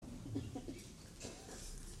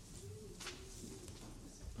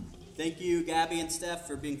Thank you, Gabby and Steph,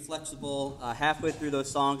 for being flexible. Halfway through those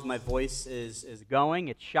songs, my voice is going.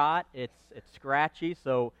 It's shot. It's scratchy,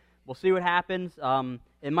 so we'll see what happens.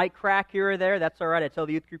 It might crack here or there. That's all right. I tell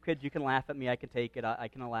the youth group kids, you can laugh at me. I can take it. I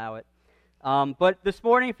can allow it. But this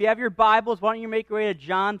morning, if you have your Bibles, why don't you make your way to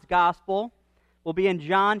John's Gospel? We'll be in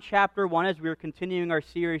John chapter 1 as we are continuing our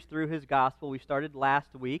series through his Gospel. We started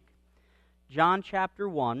last week. John chapter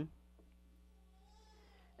 1.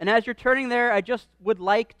 And as you're turning there, I just would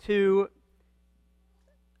like to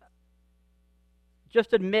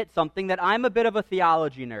just admit something, that I'm a bit of a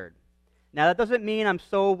theology nerd. Now, that doesn't mean I'm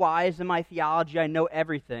so wise in my theology, I know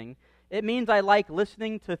everything. It means I like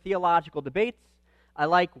listening to theological debates. I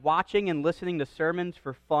like watching and listening to sermons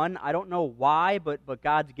for fun. I don't know why, but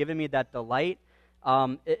God's given me that delight.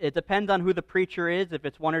 It depends on who the preacher is. If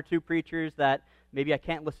it's one or two preachers that maybe I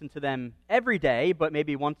can't listen to them every day, but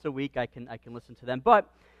maybe once a week I can listen to them. But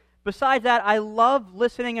besides that, I love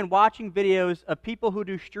listening and watching videos of people who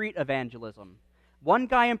do street evangelism. One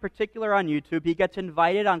guy in particular on YouTube, he gets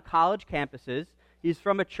invited on college campuses. He's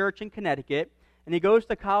from a church in Connecticut, and he goes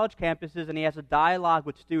to college campuses and he has a dialogue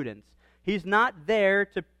with students. He's not there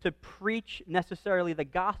to preach necessarily the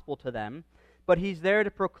gospel to them, but he's there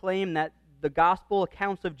to proclaim that the gospel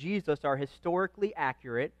accounts of Jesus are historically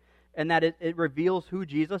accurate and that it reveals who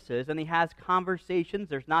Jesus is. And he has conversations.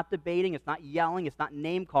 There's not debating. It's not yelling. It's not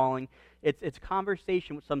name-calling. It's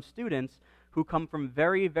conversation with some students who come from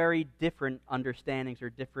very, very different understandings or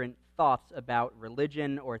different thoughts about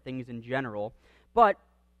religion or things in general. But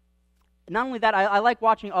not only that, I like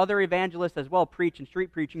watching other evangelists as well preach and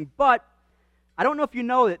street preaching, but I don't know if you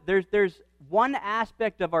know that there's one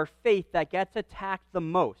aspect of our faith that gets attacked the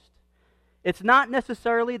most. It's not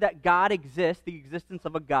necessarily that God exists, the existence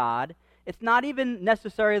of a God. It's not even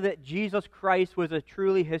necessarily that Jesus Christ was a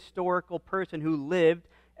truly historical person who lived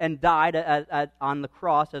and died on the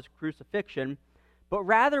cross as crucifixion, but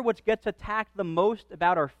rather what gets attacked the most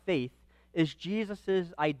about our faith is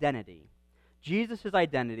Jesus' identity. Jesus'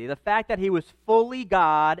 identity, the fact that he was fully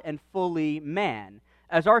God and fully man.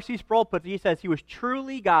 As R.C. Sproul puts it, he says he was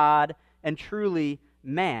truly God and truly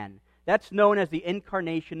man. That's known as the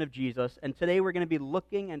Incarnation of Jesus, and today we're going to be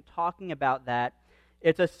looking and talking about that.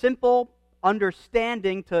 It's a simple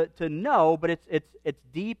understanding to know, but it's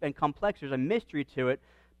deep and complex. There's a mystery to it,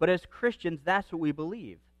 but as Christians, that's what we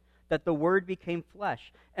believe, that the Word became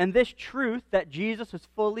flesh. And this truth that Jesus is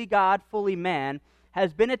fully God, fully man,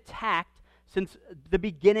 has been attacked since the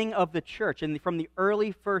beginning of the church, and from the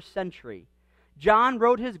early first century. John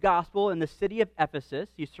wrote his gospel in the city of Ephesus.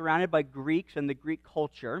 He's surrounded by Greeks and the Greek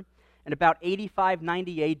culture. In about 85,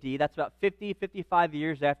 90 AD, that's about 50, 55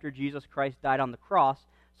 years after Jesus Christ died on the cross,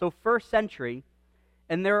 so first century,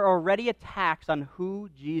 and there are already attacks on who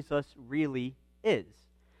Jesus really is.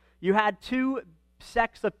 You had two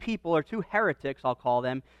sects of people, or two heretics, I'll call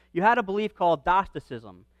them. You had a belief called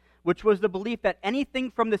Gnosticism, which was the belief that anything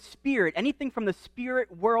from the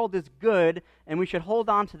spirit world is good, and we should hold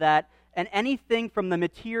on to that, and anything from the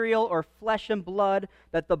material or flesh and blood,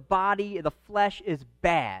 that the body, the flesh, is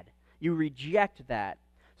bad. You reject that.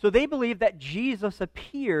 So they believe that Jesus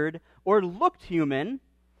appeared or looked human,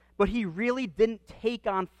 but he really didn't take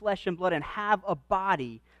on flesh and blood and have a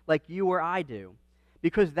body like you or I do,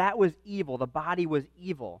 because that was evil. The body was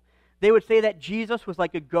evil. They would say that Jesus was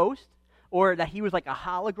like a ghost, or that he was like a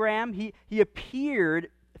hologram. He appeared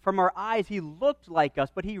from our eyes. He looked like us,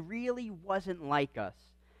 but he really wasn't like us.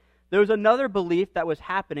 There was another belief that was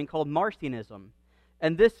happening called Marcionism,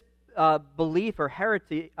 and this belief or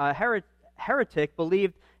heretic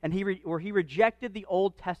believed, and he rejected the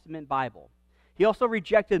Old Testament Bible. He also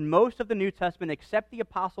rejected most of the New Testament except the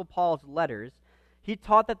Apostle Paul's letters. He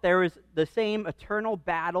taught that there is the same eternal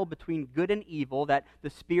battle between good and evil, that the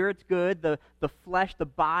spirit's good, the flesh, the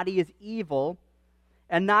body is evil.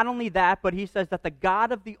 And not only that, but he says that the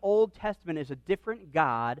God of the Old Testament is a different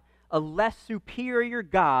God, a less superior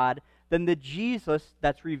God than the Jesus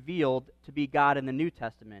that's revealed to be God in the New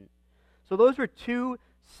Testament. So those were two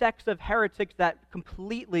sects of heretics that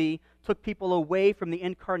completely took people away from the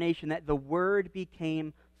incarnation, that the Word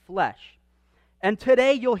became flesh. And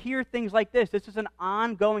today you'll hear things like this. This is an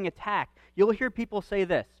ongoing attack. You'll hear people say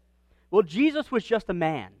this: well, Jesus was just a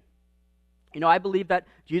man. I believe that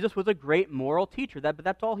Jesus was a great moral teacher, but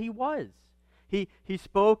that's all he was. He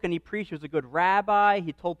spoke and he preached. He was a good rabbi.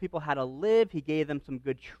 He told people how to live. He gave them some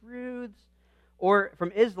good truths. Or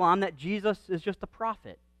from Islam, that Jesus is just a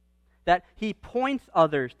prophet, that he points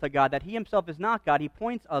others to God, that he himself is not God. He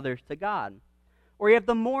points others to God. Or you have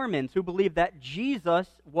the Mormons, who believe that Jesus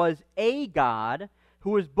was a God who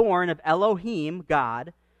was born of Elohim,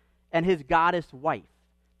 God, and his goddess wife.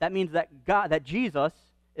 That means that Jesus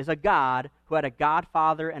is a God who had a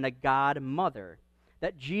godfather and a godmother.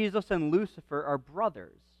 That Jesus and Lucifer are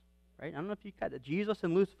brothers. Right? I don't know if you got that. Jesus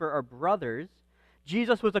and Lucifer are brothers.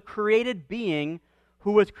 Jesus was a created being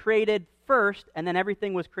who was created first, and then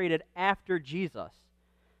everything was created after Jesus.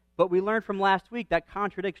 But we learned from last week that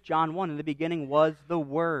contradicts John 1. In the beginning was the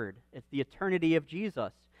Word. It's the eternity of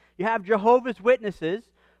Jesus. You have Jehovah's Witnesses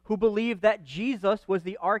who believe that Jesus was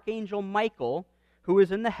the archangel Michael who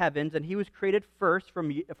is in the heavens, and he was created first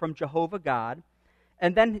from Jehovah God.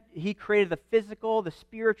 And then he created the physical, the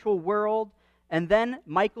spiritual world. And then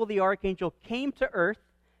Michael the archangel came to earth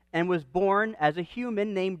and was born as a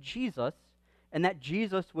human named Jesus, and that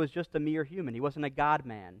Jesus was just a mere human. He wasn't a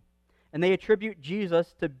God-man. And they attribute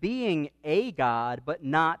Jesus to being a God, but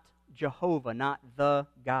not Jehovah, not the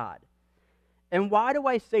God. And why do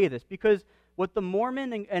I say this? Because what the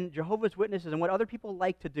Mormon and Jehovah's Witnesses and what other people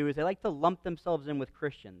like to do is they like to lump themselves in with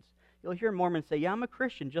Christians. You'll hear Mormons say, yeah, I'm a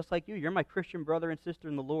Christian just like you. You're my Christian brother and sister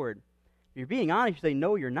in the Lord. If you're being honest, you say,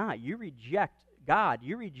 no, you're not. You reject God.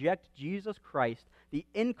 You reject Jesus Christ, the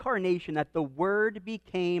incarnation, that the Word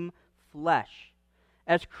became flesh.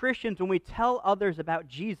 As Christians, when we tell others about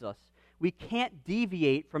Jesus, we can't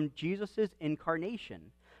deviate from Jesus' incarnation,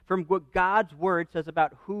 from what God's Word says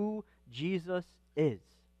about who Jesus is.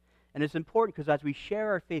 And it's important because as we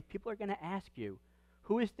share our faith, people are going to ask you,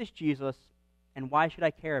 who is this Jesus and why should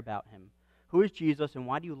I care about him? Who is Jesus and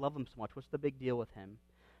why do you love him so much? What's the big deal with him?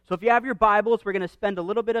 So if you have your Bibles, we're going to spend a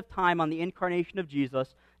little bit of time on the incarnation of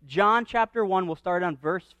Jesus. John chapter 1, we'll start on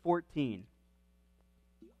verse 14.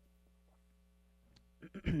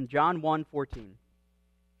 John 1:14.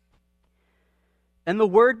 And the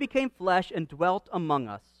Word became flesh and dwelt among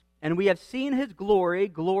us. And we have seen his glory,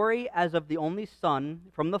 glory as of the only Son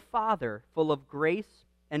from the Father, full of grace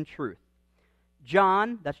and truth.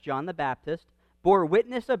 John, that's John the Baptist, bore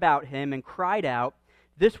witness about him and cried out,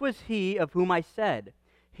 this was he of whom I said,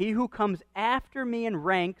 he who comes after me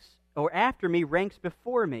ranks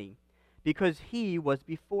before me, because he was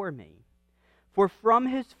before me. For from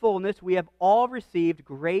his fullness we have all received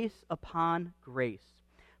grace upon grace.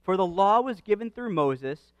 For the law was given through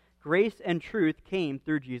Moses, grace and truth came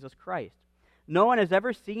through Jesus Christ. No one has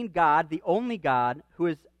ever seen God, the only God, who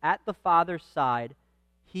is at the Father's side.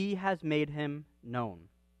 He has made him known.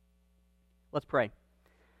 Let's pray.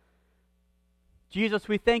 Jesus,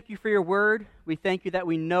 we thank you for your word. We thank you that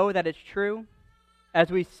we know that it's true.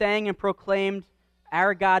 As we sang and proclaimed,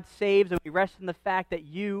 our God saves, and we rest in the fact that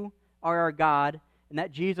you are our God, and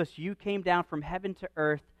that, Jesus, you came down from heaven to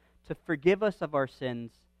earth to forgive us of our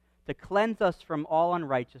sins, to cleanse us from all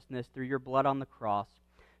unrighteousness through your blood on the cross.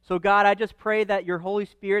 So God, I just pray that your Holy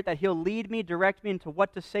Spirit, that he'll lead me, direct me into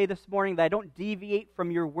what to say this morning, that I don't deviate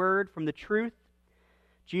from your word, from the truth.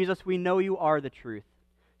 Jesus, we know you are the truth.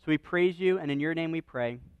 So we praise you, and in your name we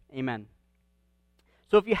pray. Amen.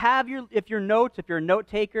 So if you're a note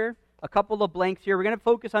taker, a couple of blanks here, we're going to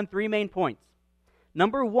focus on three main points.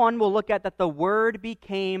 Number one, we'll look at that the Word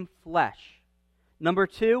became flesh. Number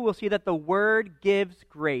two, we'll see that the Word gives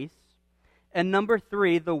grace. And number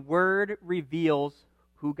three, the Word reveals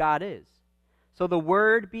who God is. So the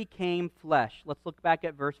Word became flesh. Let's look back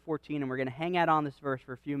at verse 14, and we're going to hang out on this verse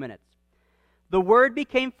for a few minutes. The Word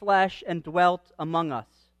became flesh and dwelt among us.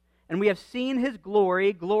 And we have seen his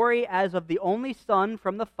glory, glory as of the only Son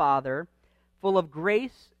from the Father, full of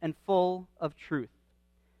grace and full of truth.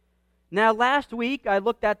 Now, last week, I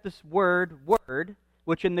looked at this word,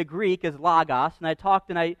 which in the Greek is logos, and I talked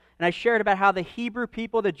and I shared about how the Hebrew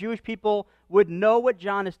people, the Jewish people, would know what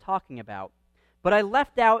John is talking about. But I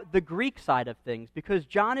left out the Greek side of things, because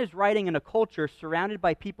John is writing in a culture surrounded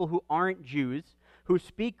by people who aren't Jews, who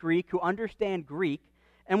speak Greek, who understand Greek.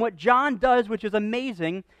 And what John does, which is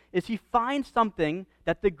amazing, is he finds something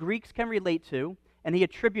that the Greeks can relate to, and he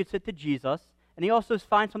attributes it to Jesus. And he also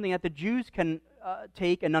finds something that the Jews can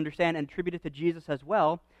take and understand and attribute it to Jesus as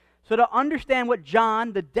well. So to understand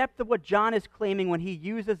the depth of what John is claiming when he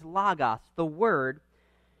uses logos, the word,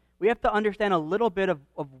 we have to understand a little bit of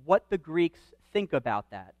what the Greeks think about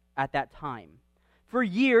that at that time. For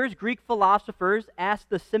years, Greek philosophers asked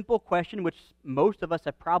the simple question, which most of us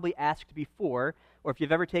have probably asked before, or if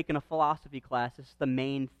you've ever taken a philosophy class, this is the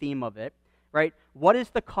main theme of it, right? What is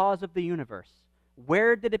the cause of the universe?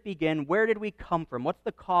 Where did it begin? Where did we come from? What's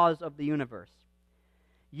the cause of the universe?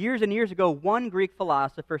 Years and years ago, one Greek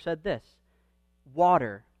philosopher said this: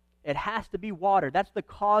 water. It has to be water. That's the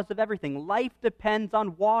cause of everything. Life depends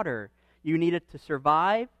on water. You need it to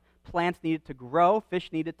survive. Plants need it to grow.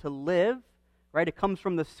 Fish need it to live. Right? It comes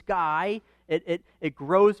from the sky. It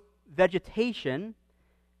grows vegetation.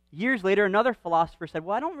 Years later, another philosopher said,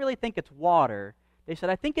 well, I don't really think it's water. They said,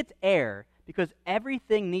 I think it's air, because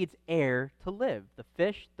everything needs air to live. The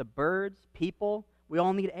fish, the birds, people, we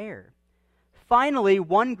all need air. Finally,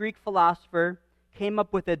 one Greek philosopher came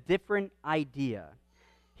up with a different idea.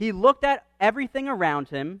 He looked at everything around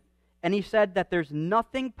him, and he said that there's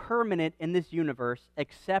nothing permanent in this universe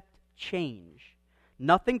except change.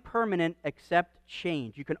 Nothing permanent except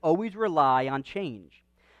change. You can always rely on change.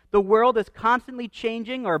 The world is constantly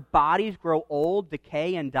changing. Our bodies grow old,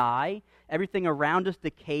 decay, and die. Everything around us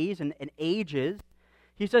decays and ages.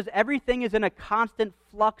 He says everything is in a constant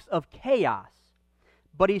flux of chaos.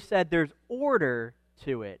 But he said there's order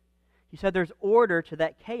to it. He said there's order to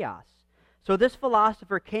that chaos. So this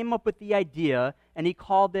philosopher came up with the idea, and he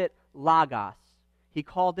called it logos. He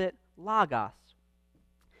called it logos.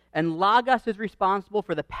 And logos is responsible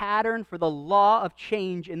for the pattern, for the law of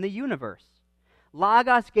change in the universe.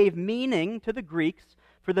 Logos gave meaning to the Greeks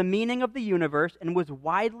for the meaning of the universe and was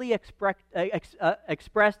widely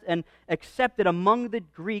expressed and accepted among the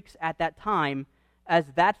Greeks at that time as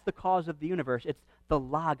that's the cause of the universe. It's the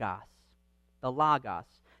logos. The logos.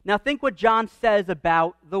 Now think what John says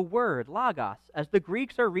about the word logos. As the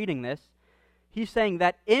Greeks are reading this, he's saying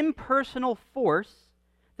that impersonal force,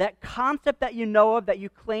 that concept that you know of, that you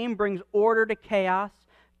claim brings order to chaos,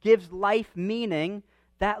 gives life meaning,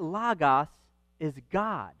 that logos is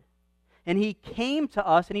God. And he came to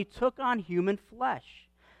us and he took on human flesh.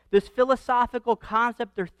 This philosophical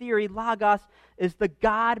concept or theory, logos, is the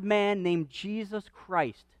God-man named Jesus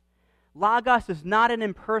Christ. Logos is not an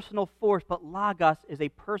impersonal force, but logos is a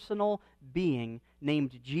personal being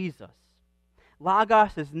named Jesus.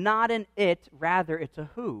 Logos is not an it, rather it's a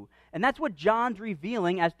who. And that's what John's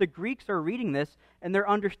revealing as the Greeks are reading this and they're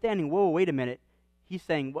understanding, whoa, wait a minute. He's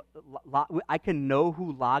saying, I can know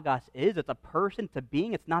who logos is. It's a person, it's a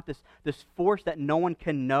being. It's not this force that no one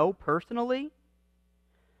can know personally.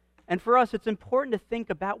 And for us, it's important to think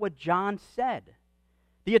about what John said.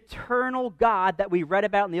 The eternal God that we read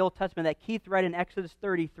about in the Old Testament, that Keith read in Exodus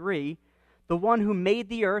 33, the one who made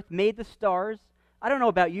the earth, made the stars. I don't know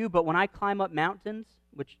about you, but when I climb up mountains,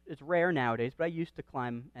 which is rare nowadays, but I used to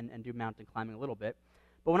climb and do mountain climbing a little bit.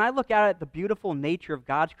 But when I look out at the beautiful nature of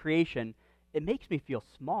God's creation, it makes me feel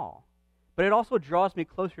small. But it also draws me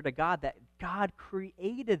closer to God, that God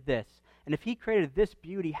created this. And if he created this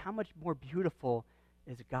beauty, how much more beautiful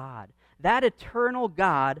is God? That eternal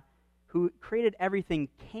God who created everything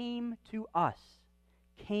came to us.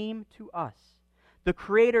 Came to us. The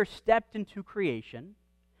Creator stepped into creation.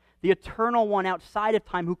 The eternal one outside of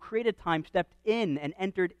time, who created time, stepped in and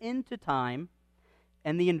entered into time.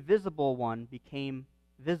 And the invisible one became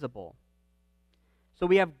visible. So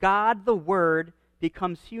we have God, the Word,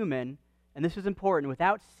 becomes human, and this is important,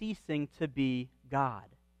 without ceasing to be God.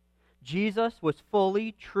 Jesus was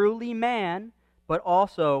fully, truly man, but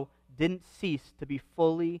also didn't cease to be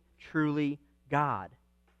fully, truly God.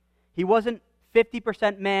 He wasn't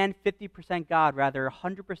 50% man, 50% God, rather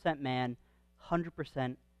 100% man,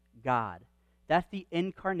 100% God. That's the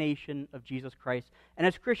incarnation of Jesus Christ. And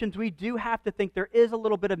as Christians, we do have to think there is a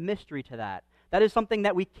little bit of mystery to that. That is something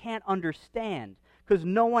that we can't understand, because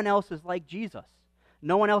no one else is like Jesus.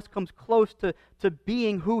 No one else comes close to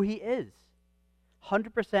being who he is.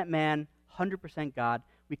 100% man, 100% God.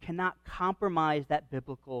 We cannot compromise that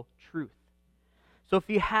biblical truth. So if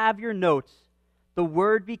you have your notes, the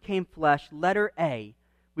Word became flesh, letter A.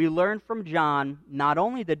 We learn from John, not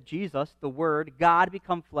only did Jesus, the Word, God,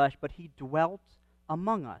 become flesh, but he dwelt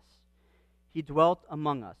among us. He dwelt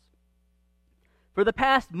among us. For the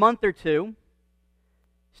past month or two,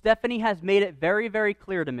 Stephanie has made it very, very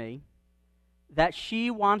clear to me that she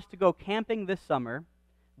wants to go camping this summer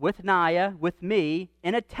with Naya, with me,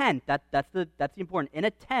 in a tent. That's the important. In a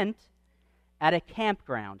tent at a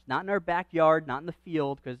campground, not in our backyard, not in the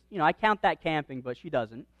field, because I count that camping, but she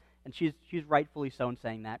doesn't, and she's rightfully so in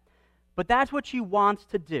saying that. But that's what she wants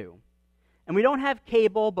to do. And we don't have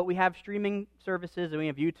cable, but we have streaming services and we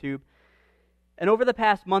have YouTube. And over the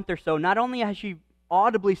past month or so, not only has she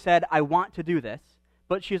audibly said, "I want to do this,"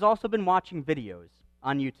 but she's also been watching videos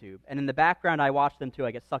on YouTube. And in the background, I watch them too.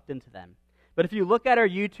 I get sucked into them. But if you look at our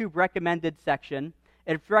YouTube recommended section,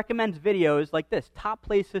 it recommends videos like this: top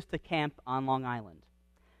places to camp on Long Island.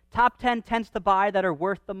 Top 10 tents to buy that are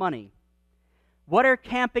worth the money. What are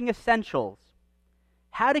camping essentials?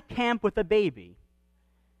 How to camp with a baby.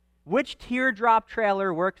 Which teardrop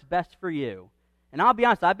trailer works best for you? And I'll be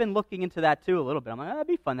honest, I've been looking into that too a little bit. I'm like, that'd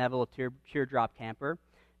be fun to have a little teardrop camper.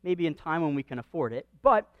 Maybe in time when we can afford it.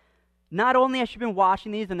 But not only has she been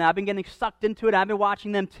watching these, and I've been getting sucked into it, I've been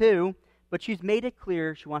watching them too, but she's made it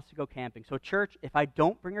clear she wants to go camping. So church, if I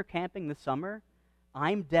don't bring her camping this summer,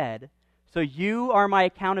 I'm dead. So you are my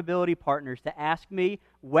accountability partners to ask me,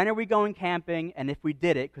 when are we going camping, and if we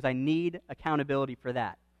did it, because I need accountability for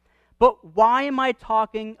that. But why am I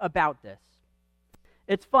talking about this?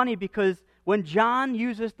 It's funny because when John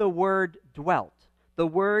uses the word dwelt, the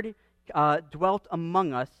word dwelt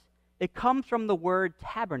among us, it comes from the word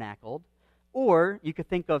tabernacled, or you could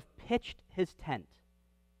think of pitched his tent.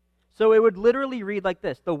 So it would literally read like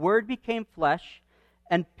this: the Word became flesh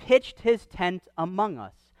and pitched his tent among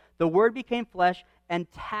us. The Word became flesh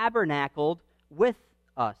and tabernacled with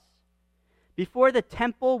us. Before the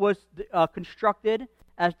temple was constructed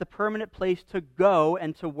as the permanent place to go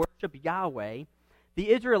and to worship Yahweh,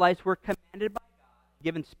 the Israelites were commanded by God,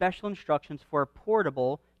 given special instructions for a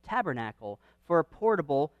portable tabernacle, for a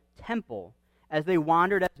portable temple, as they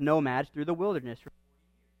wandered as nomads through the wilderness.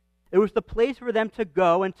 It was the place for them to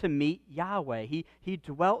go and to meet Yahweh. He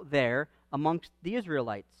dwelt there amongst the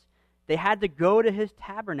Israelites. They had to go to his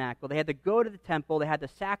tabernacle. They had to go to the temple. They had to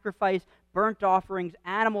sacrifice burnt offerings,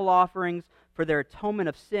 animal offerings for their atonement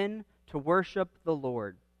of sin to worship the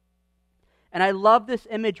Lord. And I love this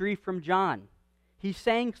imagery from John. He's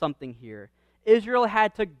saying something here. Israel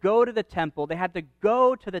had to go to the temple. They had to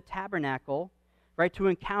go to the tabernacle, right, to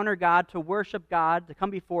encounter God, to worship God, to come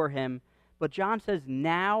before him. But John says,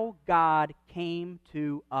 now God came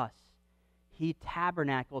to us. He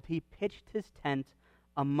tabernacled. He pitched his tent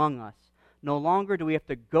among us. No longer do we have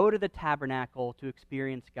to go to the tabernacle to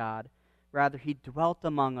experience God. Rather, he dwelt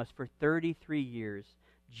among us for 33 years.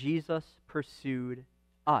 Jesus pursued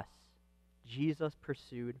us. Jesus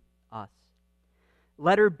pursued us.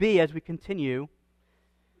 Letter B, as we continue,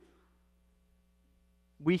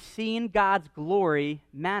 we've seen God's glory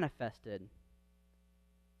manifested.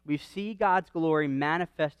 We see God's glory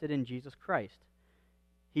manifested in Jesus Christ.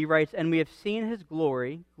 He writes, and we have seen his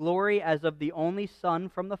glory, glory as of the only Son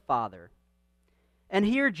from the Father. And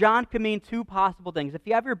here John could mean two possible things. If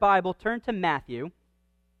you have your Bible, turn to Matthew.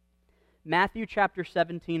 Matthew chapter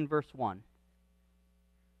 17, verse 1.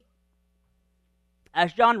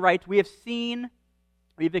 As John writes, we've seen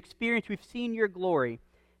your glory.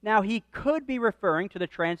 Now, he could be referring to the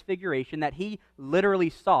transfiguration that he literally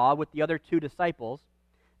saw with the other two disciples.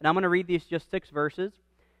 And I'm going to read these just 6 verses.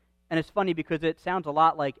 And it's funny because it sounds a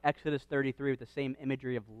lot like Exodus 33 with the same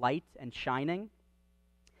imagery of light and shining.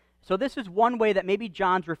 So this is one way that maybe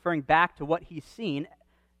John's referring back to what he's seen.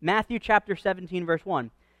 Matthew chapter 17, verse 1.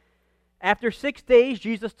 After 6 days,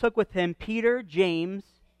 Jesus took with him Peter, James,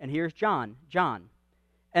 and here's John,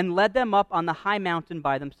 and led them up on the high mountain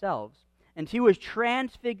by themselves. And he was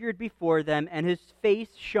transfigured before them, and his face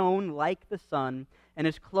shone like the sun, and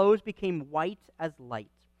his clothes became white as light.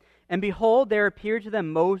 And behold, there appeared to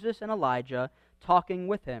them Moses and Elijah talking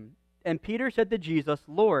with him. And Peter said to Jesus,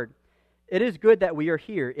 Lord, it is good that we are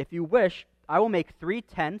here. If you wish, I will make 3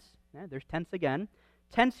 tents. There's tents again.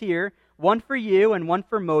 Tents here, one for you, and one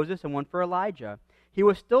for Moses, and one for Elijah. He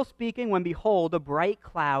was still speaking when, behold, a bright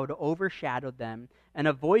cloud overshadowed them, and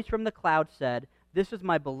a voice from the cloud said, This is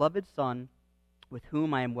my beloved Son, with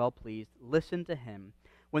whom I am well pleased. Listen to him.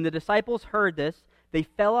 When the disciples heard this, they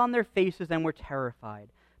fell on their faces and were terrified.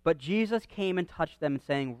 But Jesus came and touched them,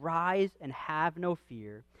 saying, Rise and have no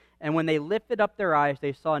fear. And when they lifted up their eyes,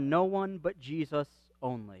 they saw no one but Jesus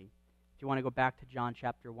only. If you want to go back to John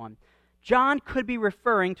chapter 1. John could be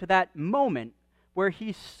referring to that moment where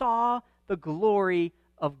he saw the glory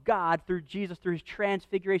of God through Jesus, through his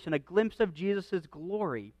transfiguration, a glimpse of Jesus'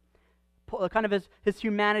 glory. Kind of his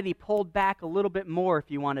humanity pulled back a little bit more, if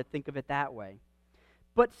you want to think of it that way.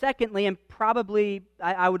 But secondly, and probably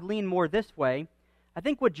I would lean more this way, I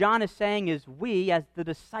think what John is saying is we, as the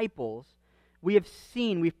disciples, we've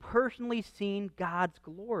personally seen God's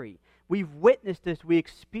glory. We've witnessed this, we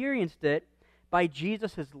experienced it by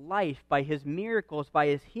Jesus' life, by his miracles, by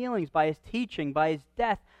his healings, by his teaching, by his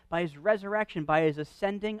death, by his resurrection, by his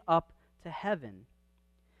ascending up to heaven.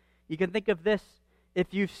 You can think of this,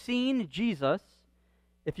 if you've seen Jesus,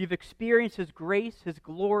 if you've experienced his grace, his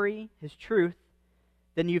glory, his truth,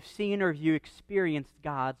 then you've seen or you experienced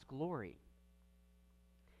God's glory.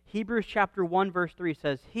 Hebrews chapter 1 verse 3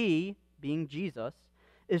 says, He, being Jesus,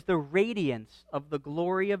 is the radiance of the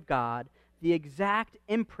glory of God, the exact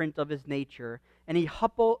imprint of his nature, and he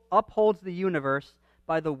upholds the universe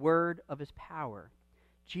by the word of his power.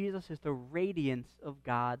 Jesus is the radiance of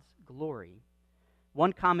God's glory.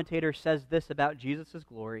 One commentator says this about Jesus'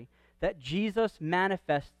 glory, that Jesus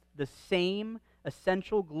manifests the same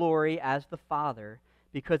essential glory as the Father,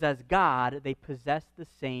 because as God, they possess the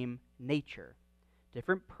same nature.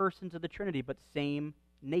 Different persons of the Trinity, but same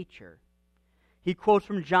nature. He quotes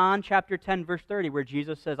from John chapter 10, verse 30, where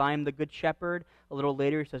Jesus says, I am the good shepherd. A little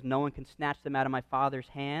later he says, no one can snatch them out of my Father's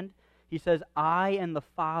hand. He says, I and the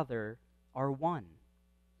Father are one.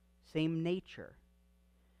 Same nature.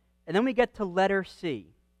 And then we get to letter C.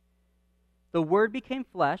 The Word became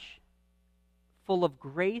flesh, full of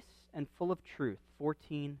grace and full of truth.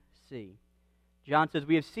 14c. John says,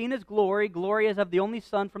 we have seen his glory, glory as of the only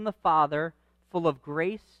Son from the Father, full of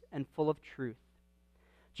grace and full of truth.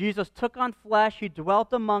 Jesus took on flesh, he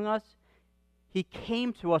dwelt among us, he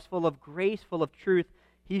came to us full of grace, full of truth.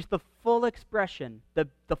 He's the full expression, the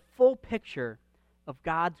full picture of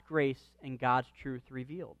God's grace and God's truth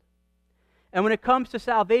revealed. And when it comes to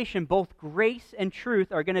salvation, both grace and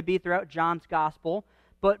truth are going to be throughout John's gospel,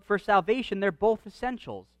 but for salvation, they're both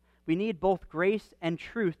essentials. We need both grace and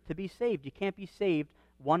truth to be saved. You can't be saved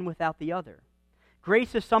one without the other.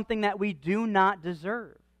 Grace is something that we do not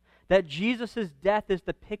deserve. That Jesus' death is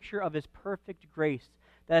the picture of his perfect grace.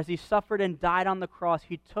 That as he suffered and died on the cross,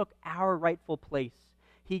 he took our rightful place.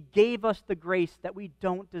 He gave us the grace that we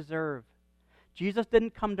don't deserve. Jesus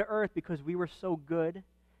didn't come to earth because we were so good,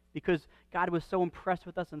 because God was so impressed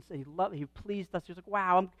with us and he pleased us. He was like,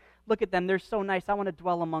 wow, look at them. They're so nice. I want to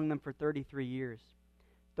dwell among them for 33 years.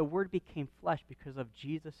 The Word became flesh because of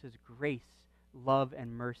Jesus' grace, love,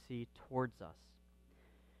 and mercy towards us.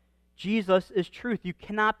 Jesus is truth. You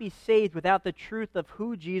cannot be saved without the truth of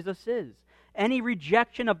who Jesus is. Any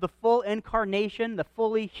rejection of the full incarnation, the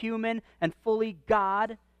fully human and fully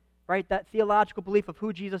God, right, that theological belief of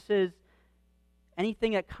who Jesus is,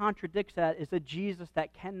 anything that contradicts that is a Jesus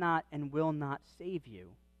that cannot and will not save you.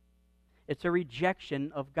 It's a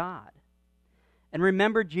rejection of God. And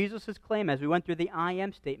remember Jesus' claim as we went through the I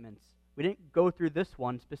am statements. We didn't go through this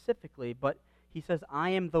one specifically, but he says, I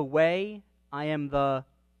am the way, I am the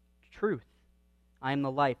truth, I am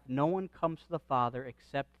the life. No one comes to the Father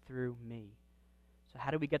except through me. So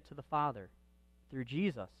how do we get to the Father? Through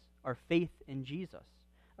Jesus, our faith in Jesus,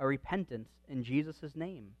 our repentance in Jesus'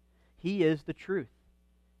 name. He is the truth.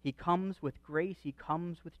 He comes with grace, he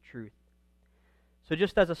comes with truth. So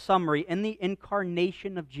just as a summary, in the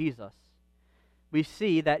incarnation of Jesus, we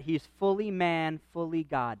see that he's fully man, fully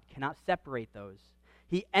God. Cannot separate those.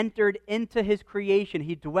 He entered into his creation.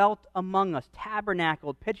 He dwelt among us,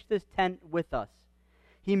 tabernacled, pitched his tent with us.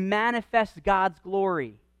 He manifests God's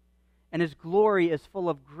glory, and his glory is full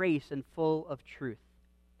of grace and full of truth.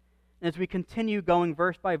 And as we continue going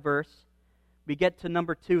verse by verse, we get to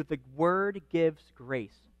number 2, the Word gives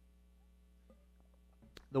grace.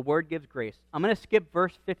 The Word gives grace. I'm going to skip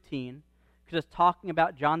verse 15, because it's talking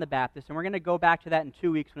about John the Baptist, and we're going to go back to that in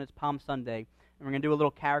 2 weeks when it's Palm Sunday, and we're going to do a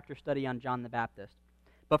little character study on John the Baptist.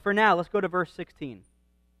 But for now, let's go to verse 16.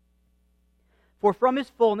 For from his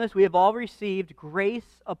fullness we have all received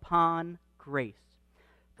grace upon grace.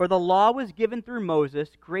 For the law was given through Moses,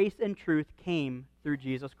 grace and truth came through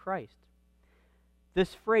Jesus Christ.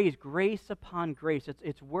 This phrase, grace upon grace,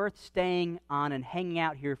 it's worth staying on and hanging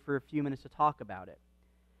out here for a few minutes to talk about it.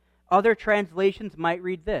 Other translations might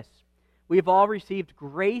read this: we have all received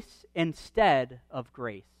grace instead of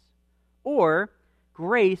grace, or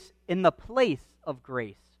grace in the place of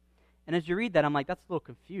grace. And as you read that, I'm like, that's a little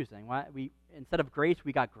confusing. Why instead of grace,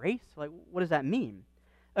 we got grace? Like, what does that mean?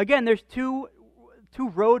 Again, there's two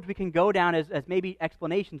roads we can go down as maybe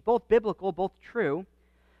explanations, both biblical, both true.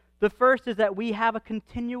 The first is that we have a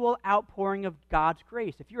continual outpouring of God's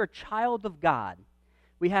grace. If you're a child of God,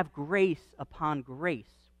 we have grace upon grace.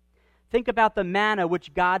 Think about the manna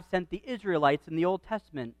which God sent the Israelites in the Old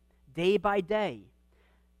Testament day by day.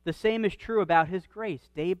 The same is true about his grace.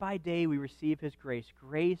 Day by day we receive his grace.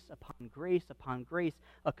 Grace upon grace upon grace.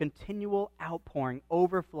 A continual outpouring,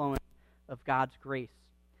 overflowing of God's grace.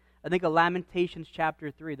 I think of Lamentations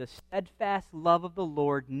chapter 3. The steadfast love of the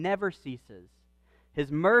Lord never ceases. His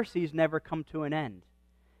mercies never come to an end.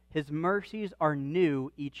 His mercies are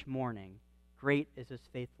new each morning. Great is his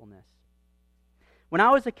faithfulness. When I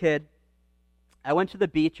was a kid, I went to the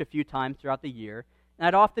beach a few times throughout the year, and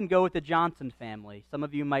I'd often go with the Johnson family. Some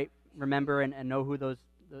of you might remember and know who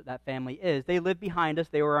that family is. They lived behind us.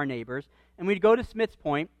 They were our neighbors. And we'd go to Smith's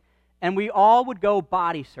Point, and we all would go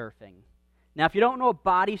body surfing. Now, if you don't know what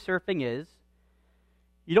body surfing is,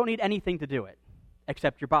 you don't need anything to do it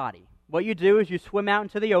except your body. What you do is you swim out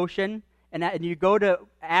into the ocean, and you go to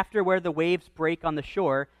after where the waves break on the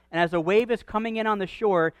shore, and as a wave is coming in on the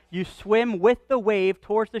shore, you swim with the wave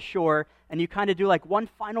towards the shore, and you kind of do like one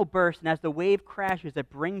final burst, and as the wave crashes, it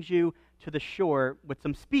brings you to the shore with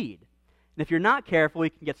some speed. And if you're not careful,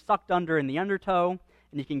 you can get sucked under in the undertow,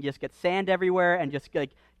 and you can just get sand everywhere, and just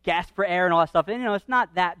like gasp for air and all that stuff. And it's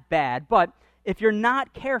not that bad, but if you're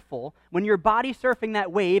not careful, when you're body surfing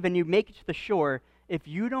that wave and you make it to the shore, if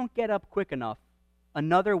you don't get up quick enough,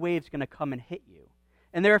 another wave's going to come and hit you.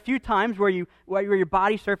 And there are a few times where you're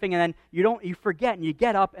body surfing and then you forget and you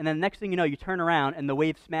get up and then the next thing you know you turn around and the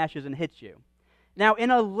wave smashes and hits you. Now,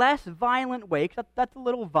 in a less violent way, because that's a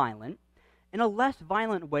little violent, in a less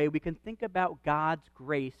violent way, we can think about God's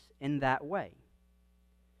grace in that way.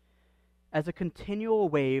 As a continual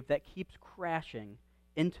wave that keeps crashing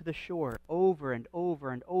into the shore over and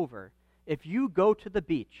over and over. If you go to the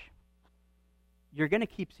beach, you're going to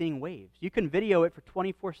keep seeing waves. You can video it for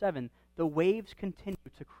 24/7. The waves continue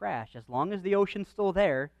to crash. As long as the ocean's still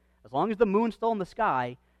there, as long as the moon's still in the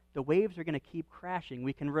sky, the waves are going to keep crashing.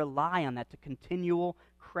 We can rely on that to continual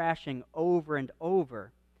crashing over and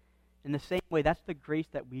over. In the same way, that's the grace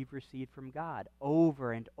that we've received from God.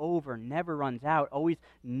 Over and over, never runs out. Always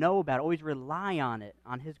know about it, always rely on it,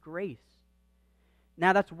 on His grace.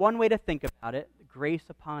 Now, that's one way to think about it, grace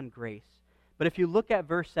upon grace. But if you look at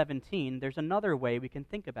verse 17, there's another way we can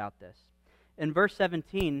think about this. In verse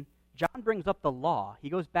 17, John brings up the law. He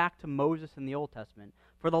goes back to Moses in the Old Testament.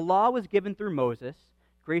 For the law was given through Moses,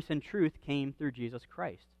 grace and truth came through Jesus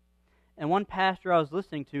Christ. And one pastor I was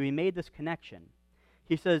listening to, he made this connection.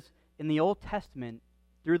 He says, in the Old Testament,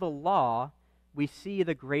 through the law, we see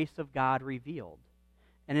the grace of God revealed.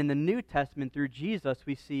 And in the New Testament, through Jesus,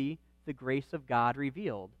 we see the grace of God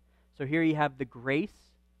revealed. So here you have the grace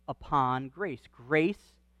upon grace.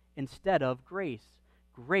 Grace instead of grace.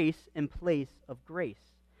 Grace in place of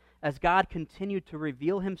grace. As God continued to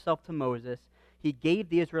reveal Himself to Moses, He gave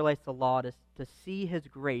the Israelites the law to see His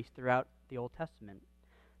grace throughout the Old Testament.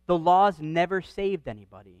 The laws never saved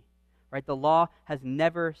anybody. Right? The law has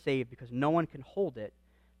never saved because no one can hold it,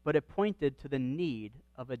 but it pointed to the need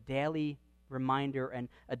of a daily reminder and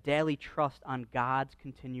a daily trust on God's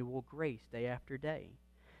continual grace day after day.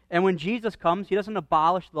 And when Jesus comes, He doesn't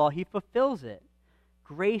abolish the law, He fulfills it.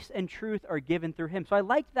 Grace and truth are given through Him. So I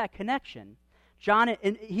like that connection. John,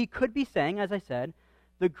 and he could be saying, as I said,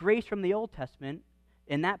 the grace from the Old Testament,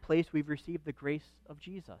 in that place we've received the grace of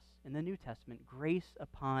Jesus. In the New Testament, grace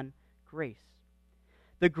upon grace.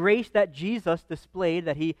 The grace that Jesus displayed,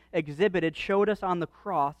 that He exhibited, showed us on the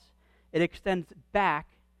cross, it extends back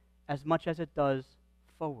as much as it does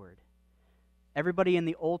forward. Everybody in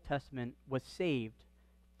the Old Testament was saved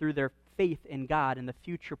through their faith in God and the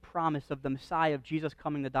future promise of the Messiah, of Jesus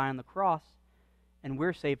coming to die on the cross, and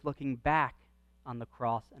we're saved looking back on the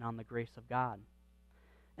cross and on the grace of God.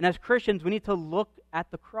 And as Christians, we need to look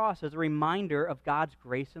at the cross as a reminder of God's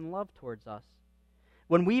grace and love towards us.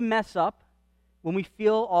 When we mess up, when we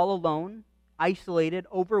feel all alone, isolated,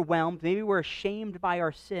 overwhelmed, maybe we're ashamed by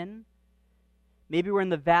our sin, maybe we're in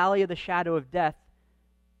the valley of the shadow of death,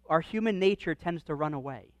 our human nature tends to run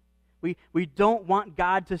away. We don't want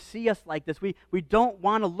God to see us like this. We don't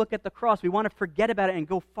want to look at the cross. We want to forget about it and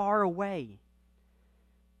go far away.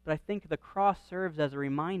 But I think the cross serves as a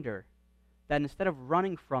reminder that instead of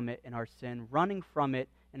running from it in our sin, running from it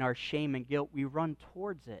in our shame and guilt, we run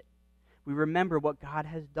towards it. We remember what God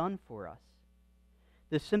has done for us.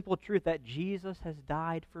 The simple truth that Jesus has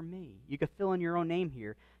died for me. You could fill in your own name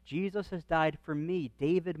here. Jesus has died for me,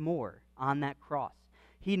 David Moore, on that cross.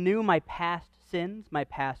 He knew my past sins, my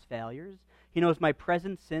past failures. He knows my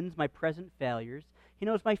present sins, my present failures. He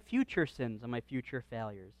knows my future sins and my future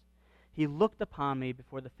failures. He looked upon me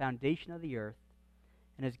before the foundation of the earth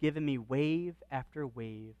and has given me wave after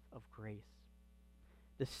wave of grace.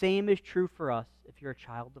 The same is true for us if you're a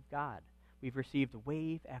child of God. We've received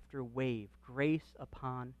wave after wave, grace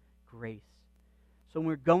upon grace. So when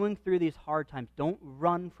we're going through these hard times, don't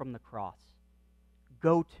run from the cross.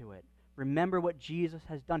 Go to it. Remember what Jesus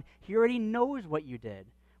has done. He already knows what you did.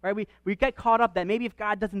 Right? We get caught up that maybe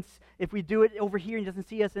if we do it over here and He doesn't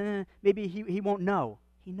see us, maybe he won't know.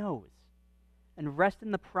 He knows. And rest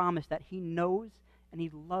in the promise that He knows and He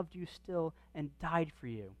loved you still and died for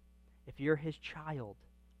you. If you're His child,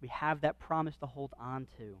 we have that promise to hold on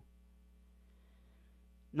to.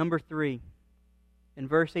 Number 3, in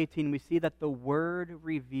verse 18, we see that the Word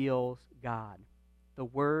reveals God. The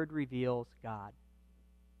Word reveals God.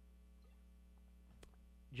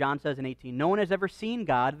 John says in 18, no one has ever seen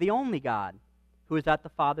God, the only God, who is at the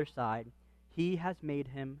Father's side. He has made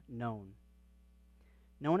Him known.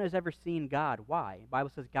 No one has ever seen God. Why? The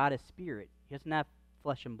Bible says God is spirit. He doesn't have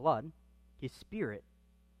flesh and blood. He's spirit.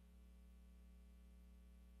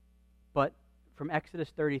 But from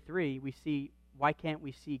Exodus 33, we see, why can't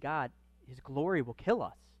we see God? His glory will kill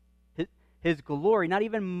us. His glory, not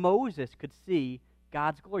even Moses could see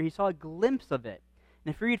God's glory. He saw a glimpse of it.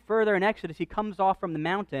 And if you read further in Exodus, he comes off from the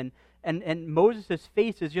mountain, and Moses'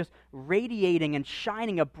 face is just radiating and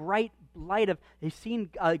shining a bright light of, he's seen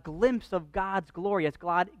a glimpse of God's glory, as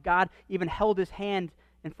God even held His hand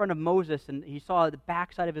in front of Moses, and he saw the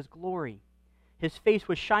backside of His glory. His face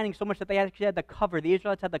was shining so much that they actually had to cover. The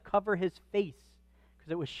Israelites had to cover his face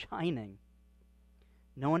because it was shining.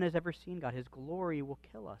 No one has ever seen God. His glory will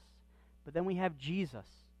kill us. But then we have Jesus,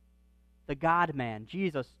 the God-man.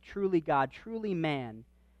 Jesus, truly God, truly man,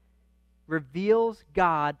 reveals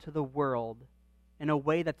God to the world in a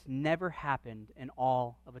way that's never happened in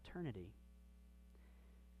all of eternity.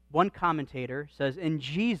 One commentator says, in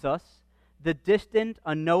Jesus, the distant,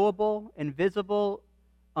 unknowable, invisible,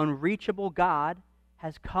 unreachable God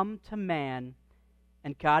has come to man,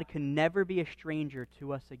 and God can never be a stranger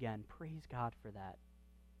to us again. Praise God for that.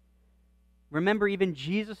 Remember even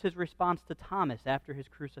Jesus' response to Thomas after his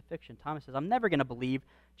crucifixion. Thomas says, I'm never going to believe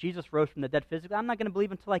Jesus rose from the dead physically. I'm not going to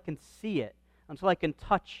believe until I can see it, until I can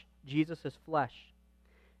touch Jesus' flesh.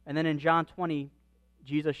 And then in John 20,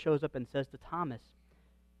 Jesus shows up and says to Thomas,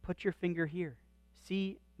 put your finger here.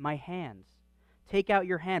 See my hands. Take out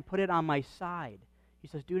your hand. Put it on my side. He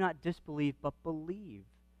says, do not disbelieve, but believe.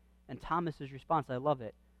 And Thomas's response, I love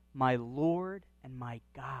it, my Lord and my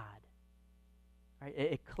God. Right?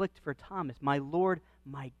 It clicked for Thomas, my Lord,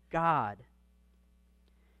 my God.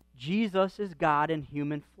 Jesus is God in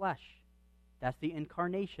human flesh. That's the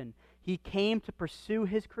incarnation. He came to pursue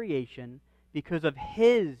his creation because of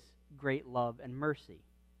his great love and mercy.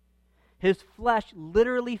 His flesh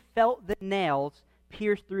literally felt the nails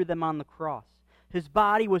pierced through them on the cross. His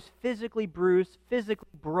body was physically bruised, physically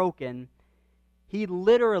broken. He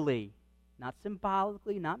literally, not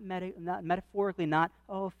symbolically, not metaphorically, not,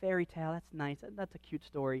 oh, fairy tale, that's nice, that's a cute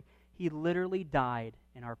story. He literally died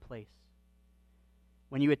in our place.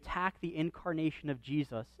 When you attack the incarnation of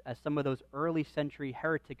Jesus, as some of those early century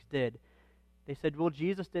heretics did, they said, well,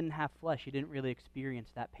 Jesus didn't have flesh. He didn't really experience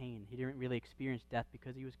that pain. He didn't really experience death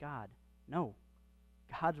because he was God. No.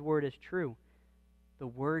 God's word is true. The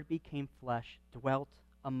Word became flesh, dwelt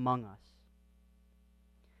among us.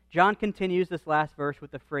 John continues this last verse with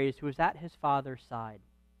the phrase, who is at his Father's side.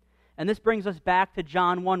 And this brings us back to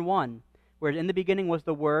John 1:1, where in the beginning was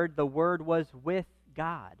the Word was with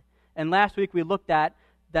God. And last week we looked at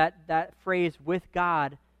that phrase, with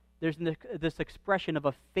God. There's this expression of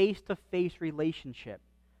a face-to-face relationship.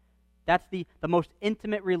 That's the most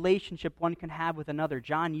intimate relationship one can have with another.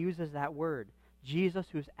 John uses that word. Jesus,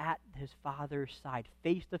 who's at his Father's side,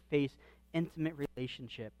 face-to-face, intimate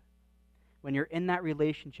relationship. When you're in that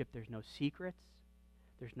relationship, there's no secrets,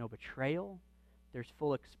 there's no betrayal, there's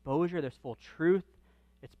full exposure, there's full truth.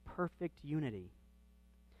 It's perfect unity.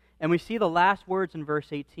 And we see the last words in verse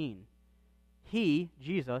 18. He,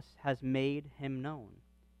 Jesus, has made him known.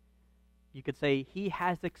 You could say, he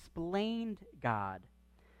has explained God.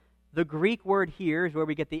 The Greek word here is where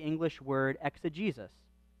we get the English word exegesis.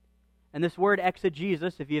 And this word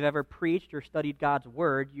exegesis, if you've ever preached or studied God's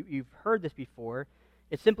word, you've heard this before.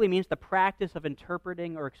 It simply means the practice of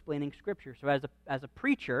interpreting or explaining Scripture. So as a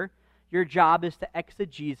preacher, your job is to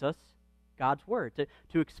exegesis God's word,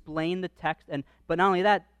 to explain the text. But not only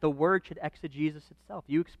that, the word should exegesis itself.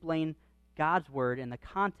 You explain God's word in the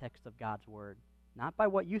context of God's word, not by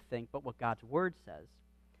what you think, but what God's word says.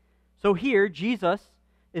 So here, Jesus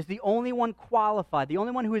is the only one qualified, the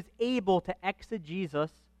only one who is able to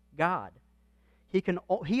exegesis God.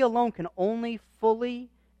 He alone can only fully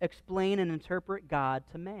explain and interpret God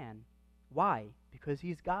to man. Why? Because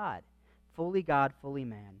he's God, fully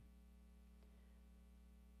man.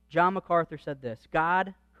 John MacArthur said this,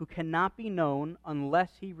 God, who cannot be known unless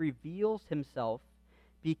he reveals himself,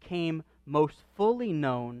 became most fully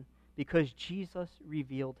known because Jesus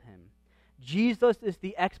revealed him. Jesus is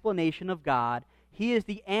the explanation of God. He is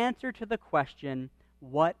the answer to the question,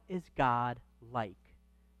 what is God like?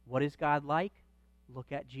 What is God like?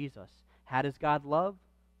 Look at Jesus. How does God love?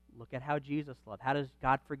 Look at how Jesus loved. How does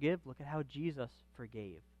God forgive? Look at how Jesus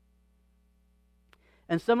forgave.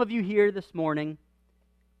 And some of you here this morning,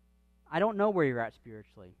 I don't know where you're at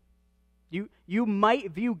spiritually. You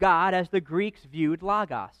might view God as the Greeks viewed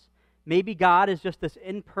Logos. Maybe God is just this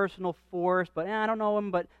impersonal force, but I don't know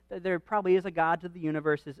him, but there probably is a God to the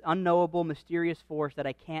universe, this unknowable, mysterious force that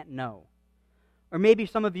I can't know. Or maybe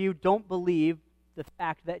some of you don't believe the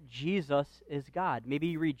fact that Jesus is God. Maybe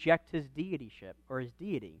you reject his deityship or his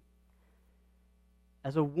deity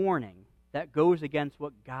as a warning that goes against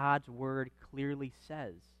what God's word clearly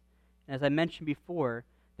says. And as I mentioned before,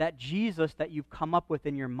 that Jesus that you've come up with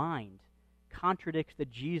in your mind contradicts the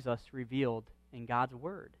Jesus revealed in God's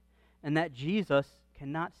word. And that Jesus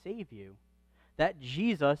cannot save you. That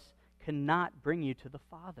Jesus cannot bring you to the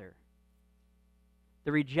Father.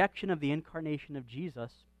 The rejection of the incarnation of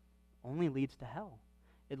Jesus only leads to hell.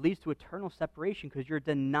 It leads to eternal separation because you're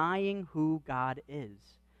denying who God is.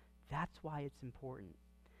 That's why it's important.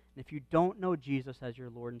 And if you don't know Jesus as your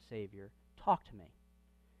Lord and Savior, talk to me.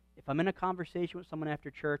 If I'm in a conversation with someone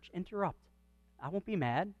after church, interrupt. I won't be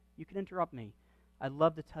mad. You can interrupt me. I'd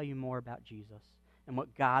love to tell you more about Jesus and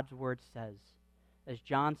what God's word says. As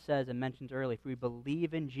John says and mentions earlier, if we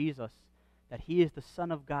believe in Jesus, that he is the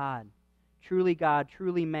Son of God, truly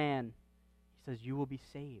man, he says you will be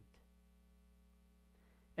saved.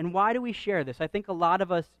 And why do we share this? I think a lot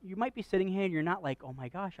of us, you might be sitting here and you're not like, oh my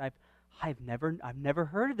gosh, I've never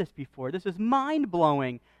heard of this before. This is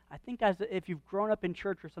mind-blowing. I think if you've grown up in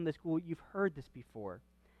church or Sunday school, you've heard this before.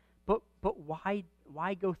 But why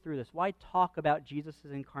go through this? Why talk about Jesus'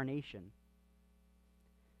 incarnation?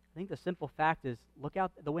 I think the simple fact is, look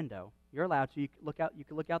out the window. You're allowed to. You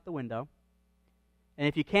can look out the window. And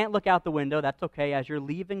if you can't look out the window, that's okay. As you're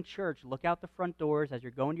leaving church, look out the front doors. As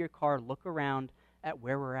you're going to your car, look around at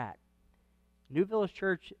where we're at. New Village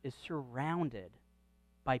Church is surrounded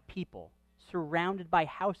by people, surrounded by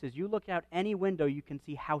houses. You look out any window, you can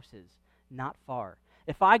see houses not far.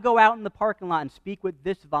 If I go out in the parking lot and speak with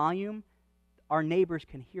this volume, our neighbors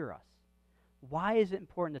can hear us. Why is it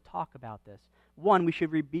important to talk about this? One, we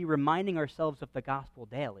should be reminding ourselves of the gospel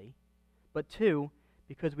daily. But two,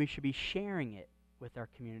 because we should be sharing it with our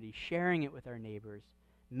community, sharing it with our neighbors,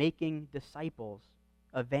 making disciples,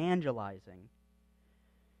 evangelizing.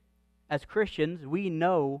 As Christians, we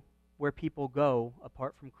know where people go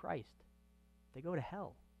apart from Christ. They go to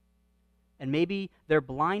hell. And maybe they're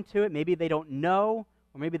blind to it, maybe they don't know,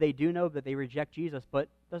 or maybe they do know that they reject Jesus, but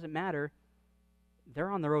it doesn't matter. They're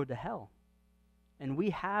on the road to hell. And we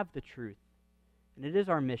have the truth. And it is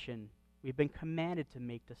our mission. We've been commanded to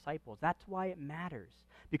make disciples. That's why it matters.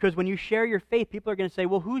 Because when you share your faith, people are going to say,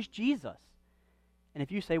 well, who's Jesus? And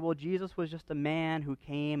if you say, well, Jesus was just a man who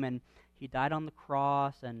came and he died on the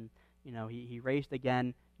cross and he raised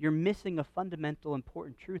again, you're missing a fundamental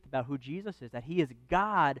important truth about who Jesus is, that he is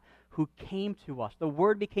God who came to us. The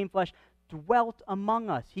Word became flesh, dwelt among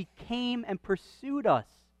us. He came and pursued us.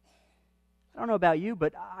 I don't know about you,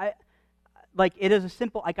 but it is a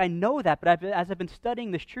simple, I know that, but as I've been studying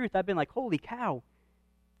this truth, I've been like, holy cow,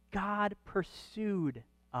 God pursued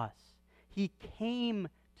us. He came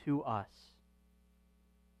to us.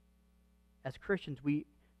 As Christians, we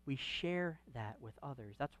share that with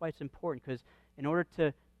others. That's why it's important, because in order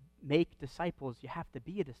to make disciples, you have to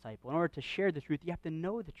be a disciple. In order to share the truth, you have to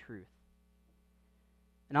know the truth.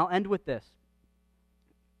 And I'll end with this.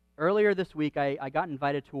 Earlier this week, I got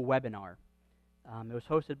invited to a webinar. It was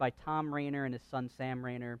hosted by Tom Rainer and his son Sam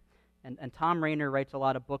Rainer. And Tom Rainer writes a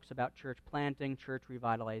lot of books about church planting, church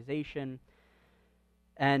revitalization.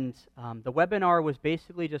 And the webinar was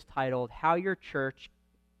basically just titled, How Your Church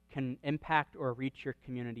Can Impact or Reach Your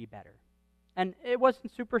Community Better. And it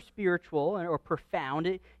wasn't super spiritual or profound.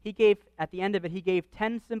 At the end of it, he gave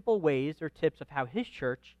 10 simple ways or tips of how his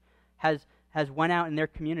church has went out in their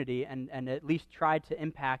community and at least tried to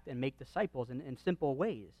impact and make disciples in simple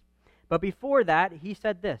ways. But before that, he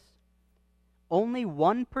said this: only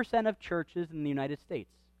 1% of churches in the United States,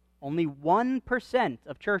 only 1%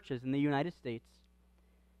 of churches in the United States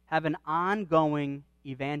have an ongoing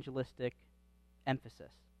evangelistic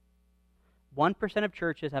emphasis. 1% of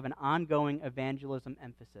churches have an ongoing evangelism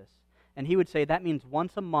emphasis. And he would say that means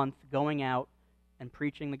once a month going out and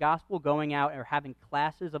preaching the gospel, going out or having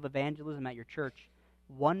classes of evangelism at your church.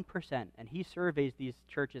 1%. And he surveys these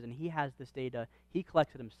churches and he has this data. He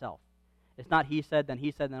collects it himself. It's not he said, then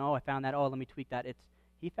oh, I found that, oh, let me tweak that.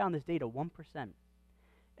 He found this data, 1%.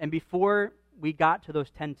 And before we got to those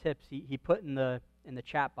 10 tips, he put in the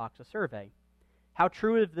chat box a survey. How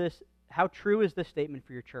true is this statement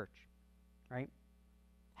for your church? Right?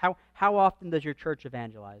 How often does your church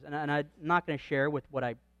evangelize? And I'm not going to share with what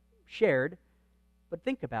I shared, but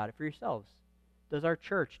think about it for yourselves. Does our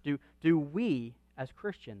church, do we as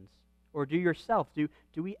Christians, or do yourself, do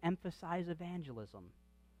we emphasize evangelism?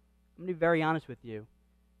 I'm going to be very honest with you.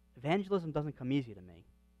 Evangelism doesn't come easy to me.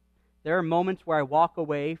 There are moments where I walk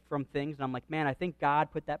away from things and I'm like, man, I think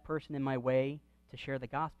God put that person in my way to share the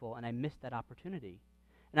gospel, and I missed that opportunity.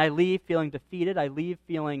 And I leave feeling defeated. I leave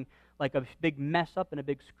feeling like a big mess up and a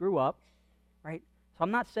big screw up, right? So I'm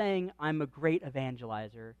not saying I'm a great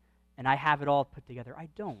evangelizer and I have it all put together. I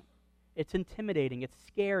don't. It's intimidating. It's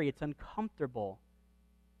scary. It's uncomfortable.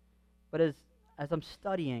 But as I'm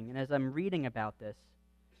studying and as I'm reading about this,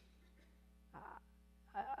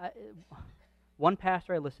 one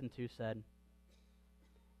pastor I listened to said,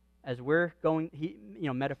 as we're going, he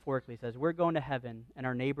metaphorically says, we're going to heaven and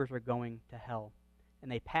our neighbors are going to hell.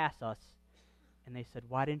 And they pass us, and they said,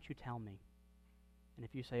 why didn't you tell me? And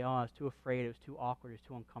if you say, oh, I was too afraid, it was too awkward, it was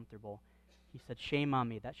too uncomfortable, he said, shame on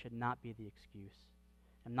me, that should not be the excuse.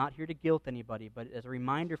 I'm not here to guilt anybody, but as a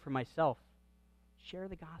reminder for myself, Share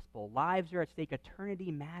the gospel. Lives are at stake.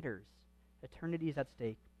 Eternity matters. Eternity is at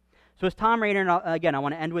stake. So as Tom Rainer, and again, I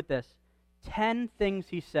want to end with this. 10 things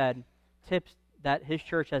he said, tips that his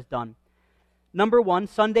church has done. Number 1,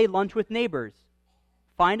 Sunday lunch with neighbors.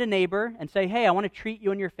 Find a neighbor and say, hey, I want to treat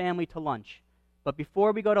you and your family to lunch. But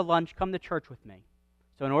before we go to lunch, come to church with me.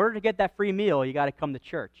 So in order to get that free meal, you got to come to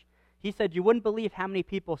church. He said, you wouldn't believe how many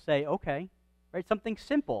people say, okay, right? Something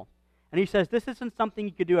simple. And he says, this isn't something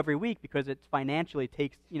you could do every week because it's financially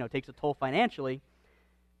takes a toll financially.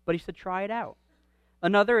 But he said, try it out.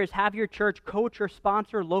 Another is have your church coach or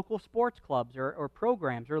sponsor local sports clubs or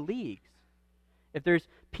programs or leagues. If there's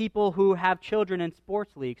people who have children in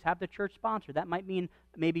sports leagues, have the church sponsor. That might mean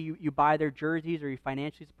maybe you buy their jerseys or you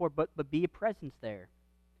financially support, but be a presence there.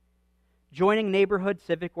 Joining neighborhood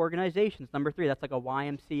civic organizations. Number 3, that's like a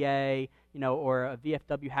YMCA, or a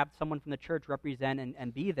VFW. Have someone from the church represent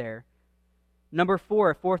and be there. Number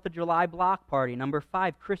 4, 4th of July block party. Number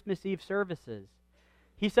 5, Christmas Eve services.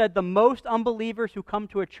 He said the most unbelievers who come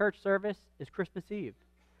to a church service is Christmas Eve.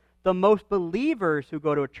 The most believers who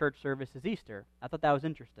go to a church service is Easter. I thought that was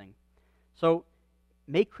interesting. So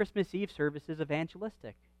make Christmas Eve services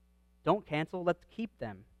evangelistic. Don't cancel, let's keep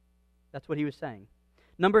them. That's what he was saying.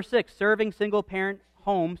 Number 6, serving single-parent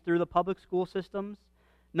homes through the public school systems.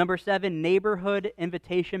 Number 7, neighborhood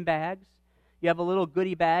invitation bags. You have a little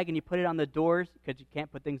goodie bag and you put it on the doors, because you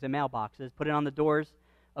can't put things in mailboxes. Put it on the doors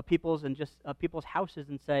of people's houses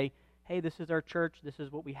and say, hey, this is our church, this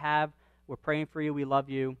is what we have, we're praying for you, we love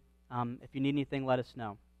you. If you need anything, let us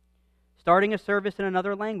know. Starting a service in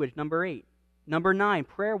another language, number 8. Number 9,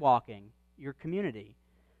 prayer walking your community.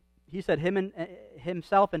 He said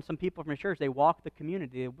himself and some people from his church, they walk the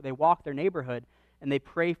community, they walk their neighborhood, and they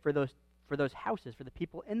pray for those houses, for the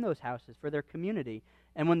people in those houses, for their community.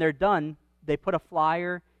 And when they're done, they put a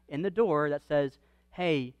flyer in the door that says,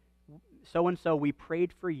 hey, so-and-so, we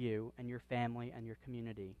prayed for you and your family and your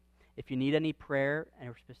community. If you need any prayer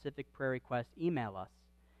or specific prayer requests, email us.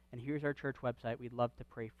 And here's our church website. We'd love to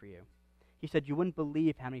pray for you. He said you wouldn't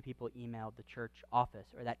believe how many people emailed the church office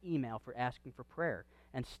or that email for asking for prayer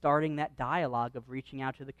and starting that dialogue of reaching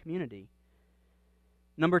out to the community.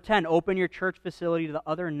 Number 10, open your church facility to the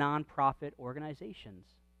other nonprofit organizations.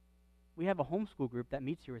 We have a homeschool group that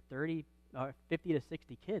meets here with 50 to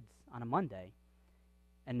 60 kids on a Monday.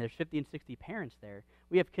 And there's 50 and 60 parents there.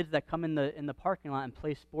 We have kids that come in the parking lot and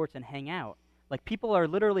play sports and hang out. Like, people are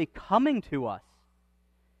literally coming to us.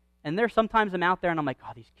 And sometimes I'm out there and I'm like,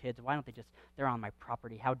 oh, these kids, why don't they're on my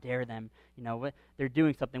property, how dare them, they're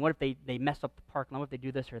doing something. What if they mess up the parking lot, what if they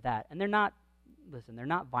do this or that? And they're not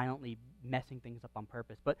violently messing things up on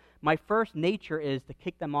purpose. But my first nature is to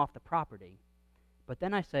kick them off the property. But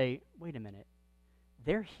then I say, wait a minute,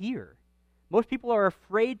 they're here. Most people are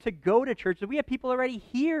afraid to go to church. We have people already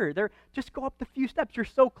here. Just go up the few steps. You're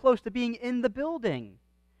so close to being in the building.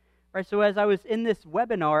 Right? So as I was in this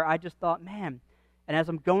webinar, I just thought, man, and as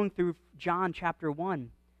I'm going through John chapter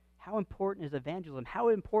 1, how important is evangelism? How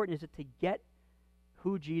important is it to get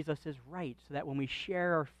who Jesus is right, so that when we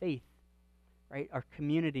share our faith, right, our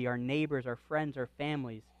community, our neighbors, our friends, our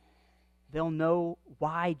families, they'll know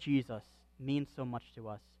why Jesus means so much to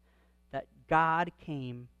us, that God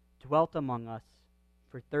came, dwelt among us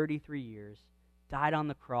for 33 years, died on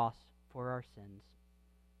the cross for our sins,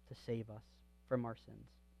 to save us from our sins.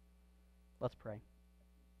 Let's pray.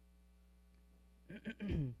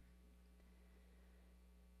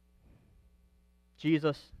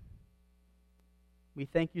 Jesus, we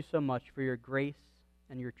thank you so much for your grace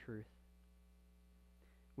and your truth.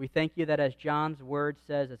 We thank you that, as John's word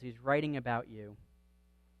says, as he's writing about you,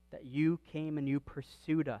 that you came and you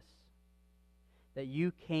pursued us, that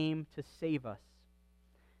you came to save us.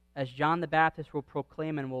 As John the Baptist will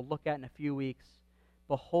proclaim and we'll look at in a few weeks,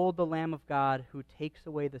 behold the Lamb of God who takes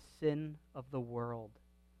away the sin of the world.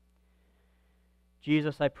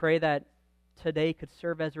 Jesus, I pray that today could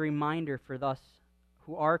serve as a reminder for us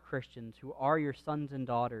who are Christians, who are your sons and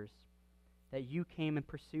daughters, that you came and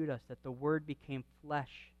pursued us, that the Word became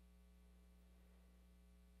flesh.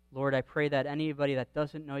 Lord, I pray that anybody that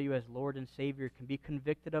doesn't know you as Lord and Savior can be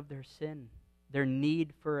convicted of their sin, their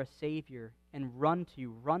need for a Savior, and run to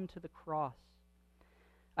you, run to the cross.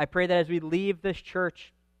 I pray that as we leave this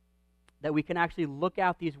church, that we can actually look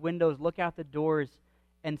out these windows, look out the doors,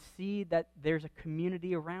 and see that there's a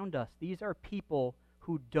community around us. These are people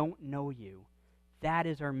who don't know you. That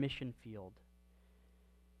is our mission field.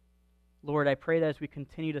 Lord, I pray that as we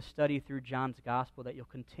continue to study through John's gospel, that you'll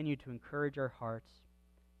continue to encourage our hearts,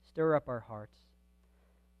 stir up our hearts.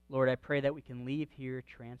 Lord, I pray that we can leave here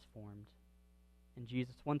transformed. And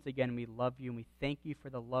Jesus, once again, we love you and we thank you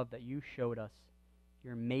for the love that you showed us,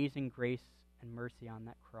 your amazing grace and mercy on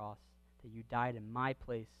that cross, that you died in my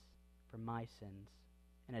place for my sins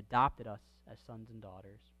and adopted us as sons and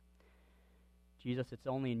daughters. Jesus, it's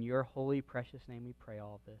only in your holy, precious name we pray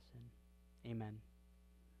all of this. And amen.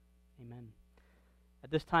 Amen. At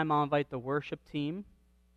this time, I'll invite the worship team